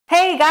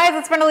Hey guys,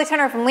 it's Brenda Lee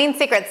Turner from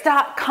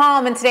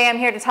leansecrets.com, and today I'm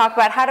here to talk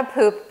about how to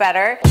poop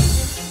better.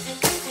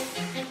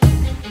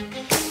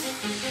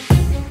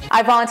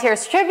 I volunteer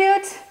as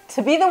tribute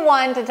to be the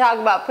one to talk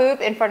about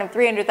poop in front of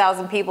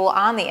 300,000 people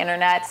on the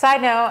internet.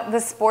 Side note, the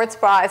sports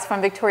bra is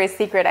from Victoria's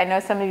Secret. I know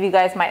some of you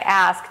guys might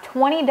ask,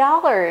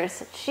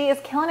 $20. She is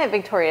killing it,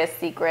 Victoria's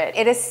Secret.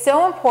 It is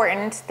so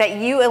important that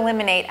you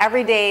eliminate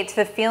every day to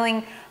the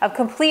feeling of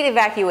complete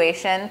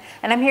evacuation.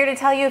 And I'm here to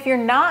tell you, if you're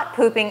not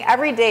pooping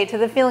every day to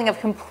the feeling of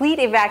complete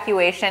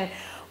evacuation,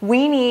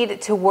 we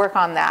need to work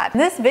on that.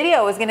 This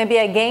video is gonna be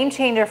a game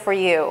changer for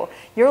you.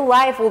 Your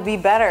life will be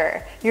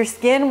better. Your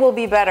skin will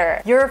be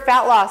better. Your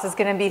fat loss is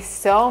gonna be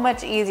so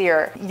much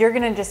easier. You're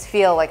gonna just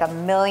feel like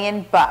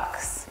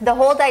 $1,000,000. The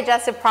whole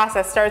digestive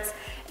process starts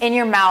in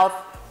your mouth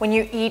when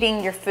you're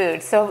eating your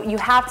food. So you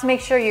have to make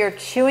sure you're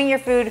chewing your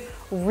food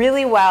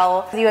really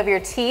well. You have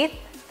your teeth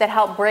that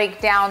help break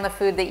down the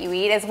food that you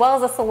eat, as well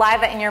as the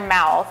saliva in your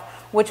mouth,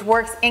 which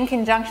works in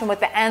conjunction with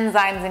the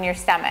enzymes in your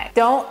stomach.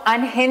 Don't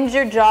unhinge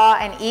your jaw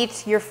and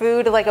eat your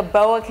food like a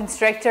boa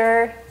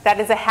constrictor. That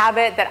is a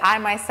habit that I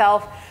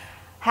myself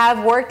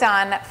have worked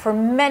on for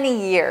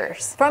many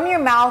years. From your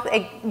mouth,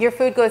 your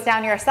food goes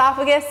down your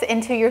esophagus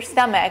into your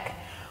stomach,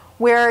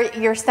 where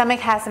your stomach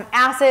has some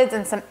acids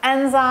and some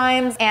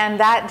enzymes, and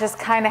that just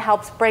kind of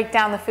helps break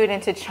down the food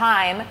into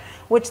chyme,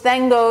 which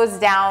then goes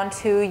down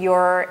to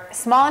your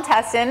small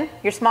intestine.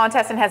 Your small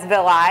intestine has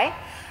villi,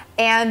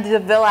 and the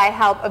villi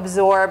help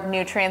absorb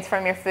nutrients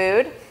from your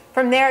food.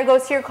 From there it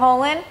goes to your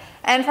colon,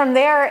 and from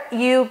there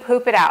you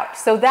poop it out.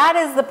 So that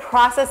is the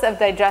process of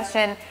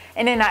digestion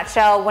in a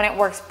nutshell when it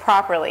works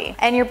properly.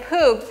 And your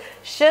poop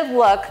should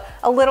look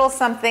a little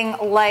something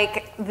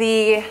like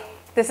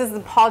this is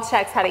the Paul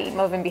Chek's How to Eat,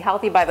 Move, and Be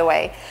Healthy, by the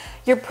way.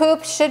 Your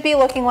poop should be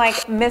looking like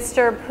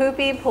Mr.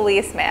 Poopy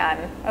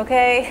Policeman,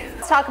 okay?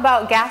 Let's talk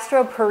about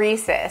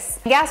gastroparesis.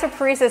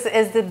 Gastroparesis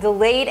is the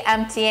delayed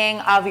emptying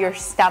of your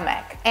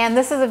stomach. And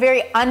this is a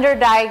very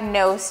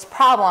underdiagnosed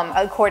problem,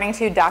 according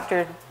to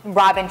Dr.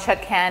 Robin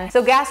Chutkan.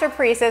 So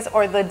gastroparesis,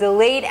 or the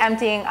delayed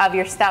emptying of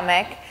your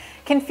stomach,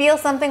 can feel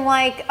something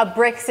like a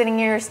brick sitting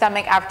in your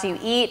stomach after you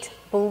eat,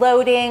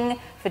 bloating,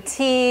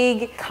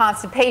 fatigue,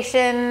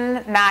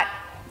 constipation, not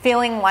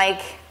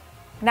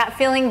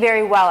feeling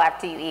very well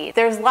after you eat.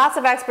 There's lots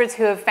of experts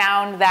who have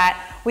found that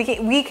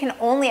we can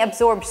only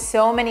absorb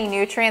so many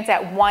nutrients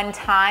at one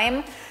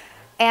time,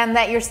 and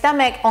that your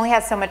stomach only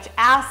has so much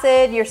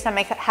acid, your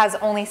stomach has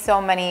only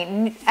so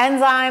many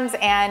enzymes,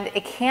 and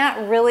it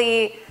can't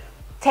really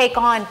take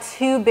on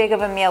too big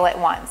of a meal at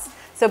once.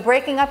 So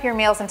breaking up your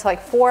meals into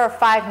like 4 or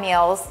 5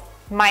 meals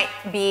might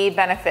be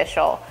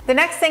beneficial. The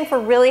next thing for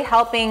really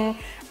helping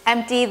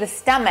empty the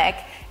stomach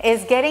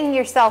is getting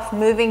yourself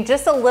moving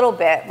just a little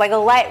bit, like a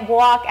light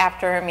walk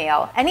after a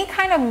meal. Any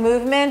kind of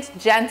movement,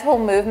 gentle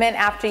movement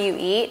after you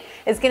eat,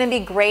 is gonna be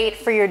great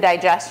for your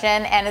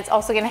digestion, and it's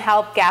also gonna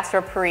help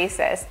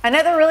gastroparesis.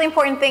 Another really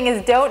important thing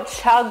is don't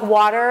chug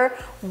water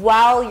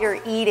while you're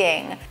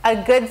eating. A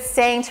good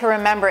saying to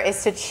remember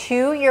is to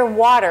chew your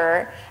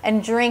water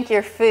and drink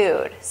your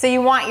food. So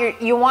you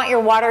want your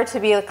water to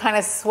be kind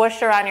of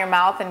swish around your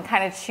mouth and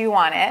kind of chew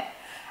on it,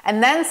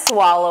 and then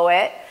swallow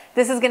it.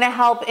 This is gonna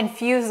help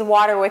infuse the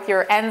water with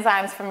your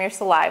enzymes from your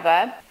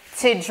saliva.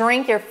 To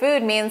drink your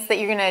food means that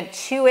you're gonna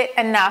chew it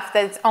enough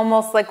that it's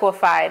almost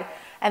liquefied,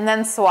 and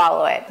then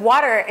swallow it.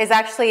 Water is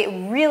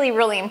actually really,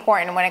 really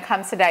important when it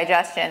comes to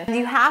digestion.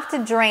 You have to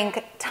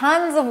drink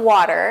tons of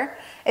water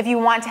if you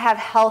want to have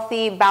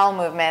healthy bowel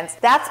movements.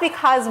 That's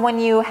because when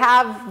you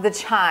have the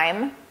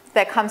chyme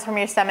that comes from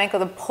your stomach, or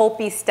the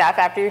pulpy stuff,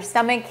 after your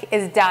stomach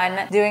is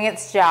done doing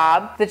its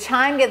job, the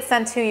chyme gets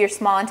sent to your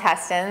small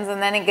intestines,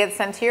 and then it gets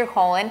sent to your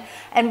colon.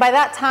 And by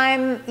that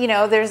time, you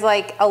know, there's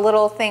like a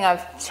little thing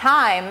of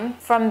chyme.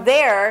 From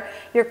there,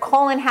 your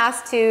colon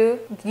has to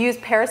use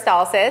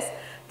peristalsis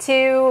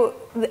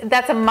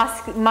that's a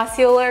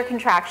muscular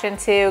contraction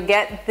to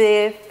get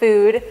the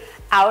food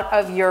out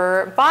of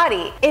your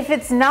body. If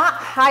it's not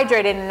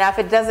hydrated enough,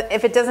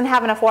 if it doesn't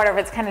have enough water, if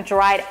it's kind of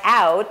dried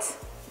out,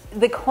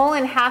 the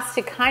colon has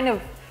to kind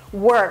of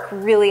work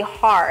really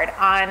hard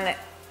on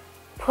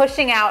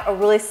pushing out a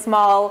really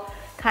small,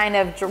 kind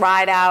of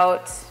dried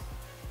out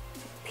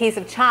piece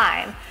of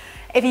chyme.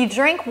 If you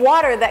drink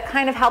water, that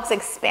kind of helps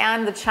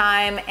expand the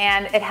chyme,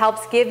 and it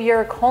helps give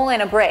your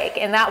colon a break,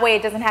 and that way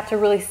it doesn't have to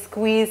really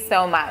squeeze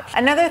so much.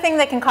 Another thing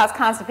that can cause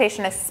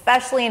constipation,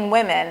 especially in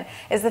women,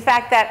 is the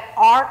fact that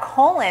our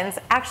colons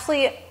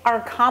actually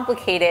are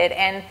complicated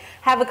and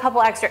have a couple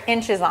extra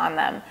inches on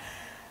them.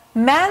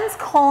 Men's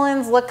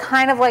colons look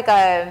kind of like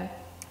a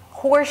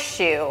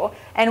horseshoe,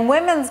 and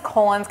women's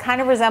colons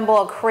kind of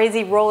resemble a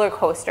crazy roller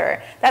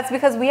coaster. That's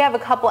because we have a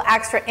couple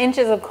extra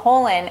inches of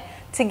colon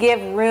to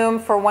give room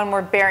for when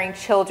we're bearing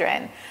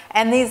children.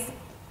 And these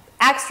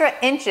extra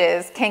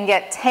inches can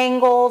get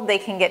tangled, they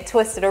can get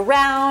twisted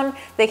around,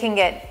 they can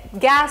get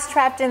gas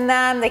trapped in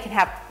them, they can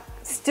have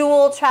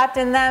stool trapped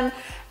in them,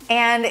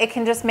 and it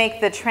can just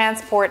make the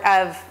transport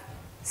of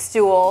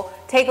stool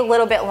take a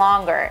little bit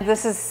longer.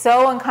 This is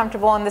so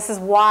uncomfortable, and this is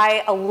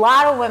why a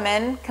lot of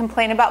women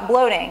complain about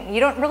bloating.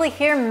 You don't really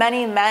hear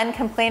many men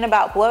complain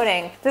about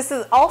bloating. This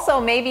is also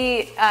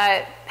maybe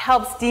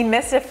helps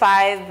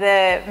demystify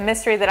the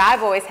mystery that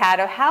I've always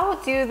had of how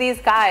do these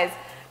guys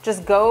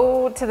just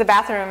go to the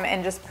bathroom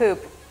and just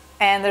poop.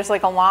 And there's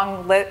like a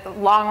long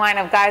line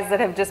of guys that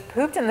have just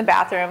pooped in the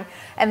bathroom,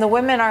 and the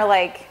women are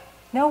like,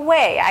 no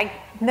way,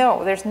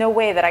 there's no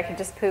way that I could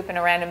just poop in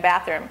a random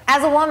bathroom.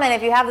 As a woman,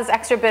 if you have this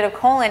extra bit of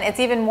colon,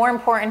 it's even more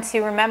important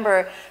to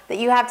remember that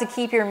you have to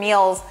keep your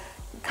meals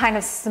kind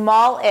of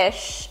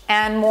small-ish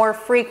and more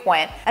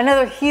frequent.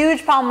 Another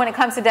huge problem when it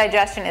comes to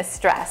digestion is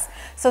stress.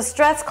 So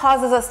stress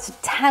causes us to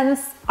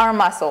tense our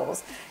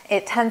muscles.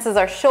 It tenses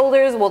our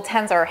shoulders, we'll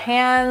tense our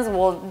hands,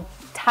 we'll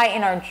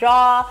tighten our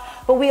jaw,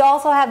 but we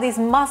also have these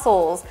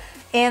muscles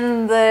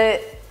in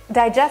the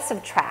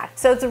digestive tract.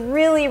 So it's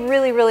really,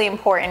 really, really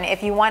important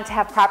if you want to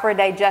have proper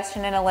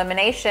digestion and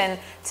elimination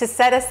to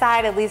set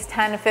aside at least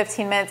 10 to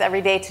 15 minutes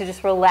every day to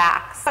just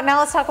relax. But now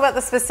let's talk about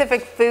the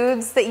specific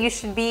foods that you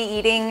should be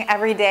eating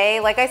every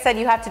day. Like I said,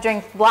 you have to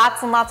drink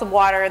lots and lots of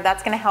water.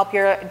 That's going to help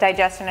your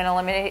digestion and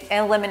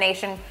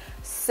elimination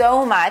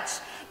so much.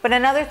 But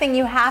another thing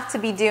you have to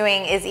be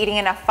doing is eating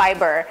enough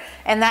fiber,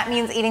 and that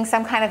means eating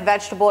some kind of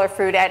vegetable or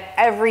fruit at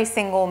every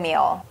single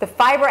meal. The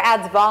fiber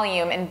adds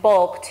volume and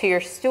bulk to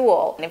your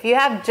stool. And if you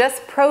have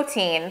just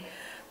protein,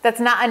 that's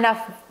not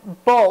enough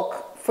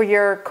bulk for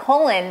your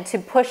colon to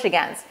push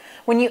against.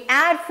 When you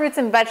add fruits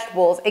and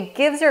vegetables, it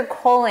gives your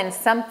colon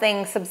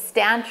something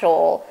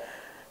substantial.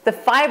 The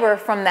fiber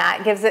from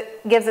that gives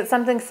it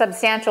something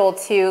substantial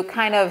to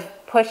kind of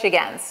push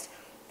against,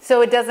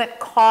 so it doesn't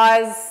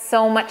cause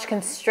so much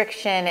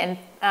constriction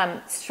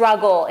and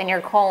struggle in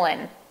your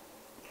colon.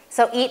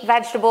 So eat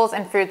vegetables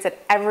and fruits at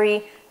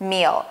every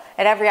meal,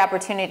 at every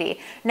opportunity.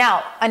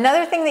 Now,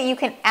 another thing that you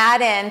can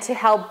add in to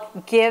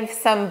help give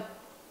some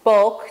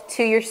bulk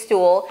to your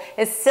stool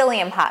is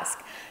psyllium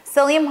husk.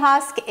 Psyllium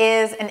husk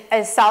is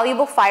a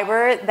soluble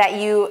fiber that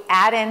you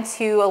add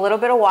into a little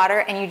bit of water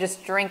and you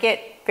just drink it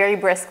very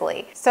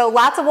briskly. So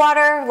lots of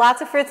water,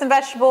 lots of fruits and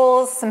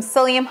vegetables, some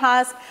psyllium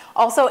husk,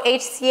 also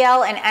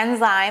HCl and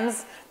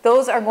enzymes.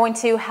 Those are going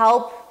to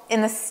help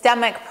in the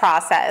stomach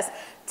process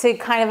to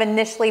kind of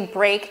initially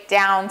break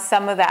down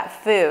some of that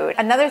food.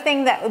 Another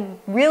thing that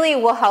really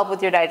will help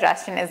with your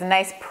digestion is a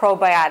nice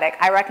probiotic.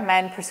 I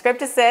recommend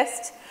Prescript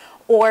Assist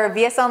or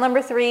VSL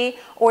number 3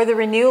 or the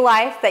Renew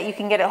Life that you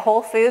can get at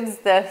Whole Foods,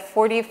 the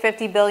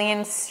 40-50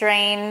 billion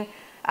strain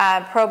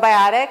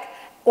probiotic,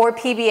 or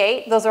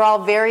PB8. Those are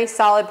all very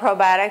solid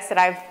probiotics that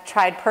I've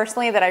tried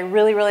personally that I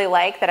really, really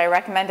like, that I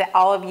recommend to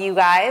all of you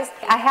guys.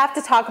 I have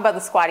to talk about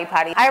the Squatty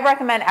Potty. I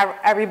recommend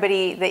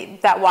everybody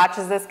that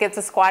watches this gets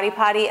a Squatty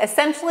Potty.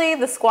 Essentially,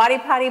 the Squatty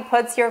Potty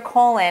puts your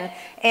colon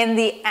in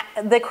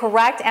the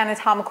correct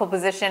anatomical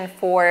position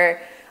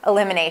for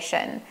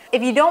elimination.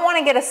 If you don't want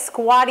to get a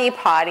Squatty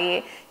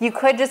Potty, you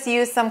could just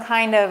use some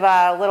kind of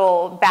a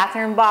little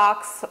bathroom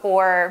box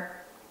or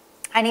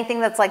anything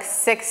that's like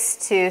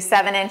 6 to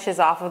 7 inches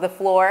off of the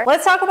floor.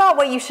 Let's talk about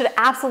what you should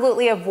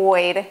absolutely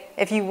avoid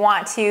if you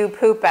want to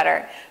poop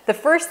better. The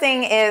first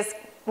thing is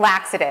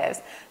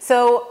laxatives.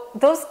 So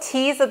those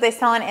teas that they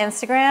sell on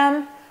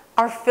Instagram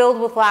are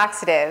filled with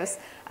laxatives.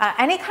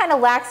 Any kind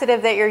of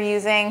laxative that you're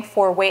using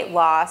for weight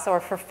loss or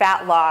for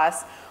fat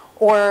loss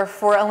or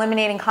for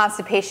eliminating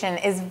constipation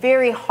is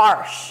very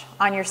harsh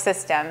on your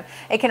system.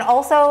 It can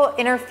also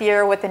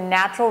interfere with the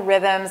natural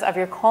rhythms of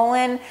your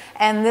colon,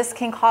 and this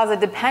can cause a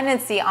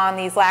dependency on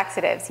these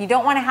laxatives. You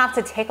don't want to have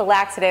to take a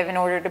laxative in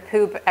order to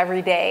poop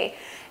every day.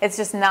 It's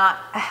just not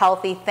a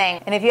healthy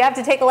thing. And if you have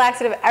to take a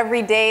laxative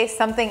every day,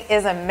 something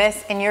is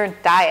amiss in your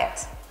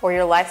diet or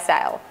your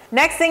lifestyle.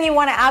 Next thing you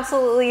want to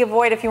absolutely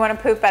avoid if you want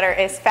to poop better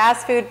is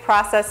fast food,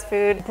 processed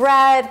food,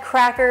 bread,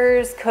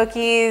 crackers,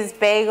 cookies,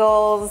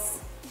 bagels,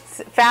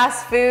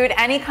 fast food,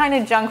 any kind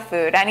of junk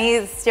food, any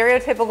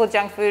stereotypical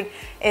junk food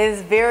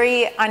is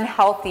very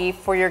unhealthy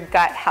for your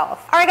gut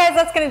health. All right guys,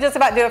 that's gonna just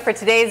about do it for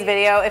today's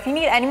video. If you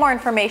need any more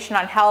information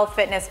on health,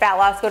 fitness, fat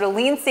loss, go to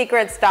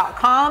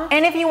leansecrets.com.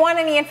 And if you want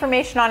any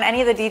information on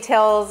any of the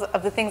details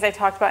of the things I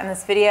talked about in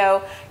this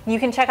video, you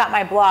can check out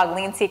my blog,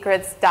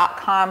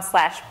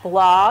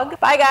 leansecrets.com/blog.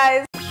 Bye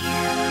guys.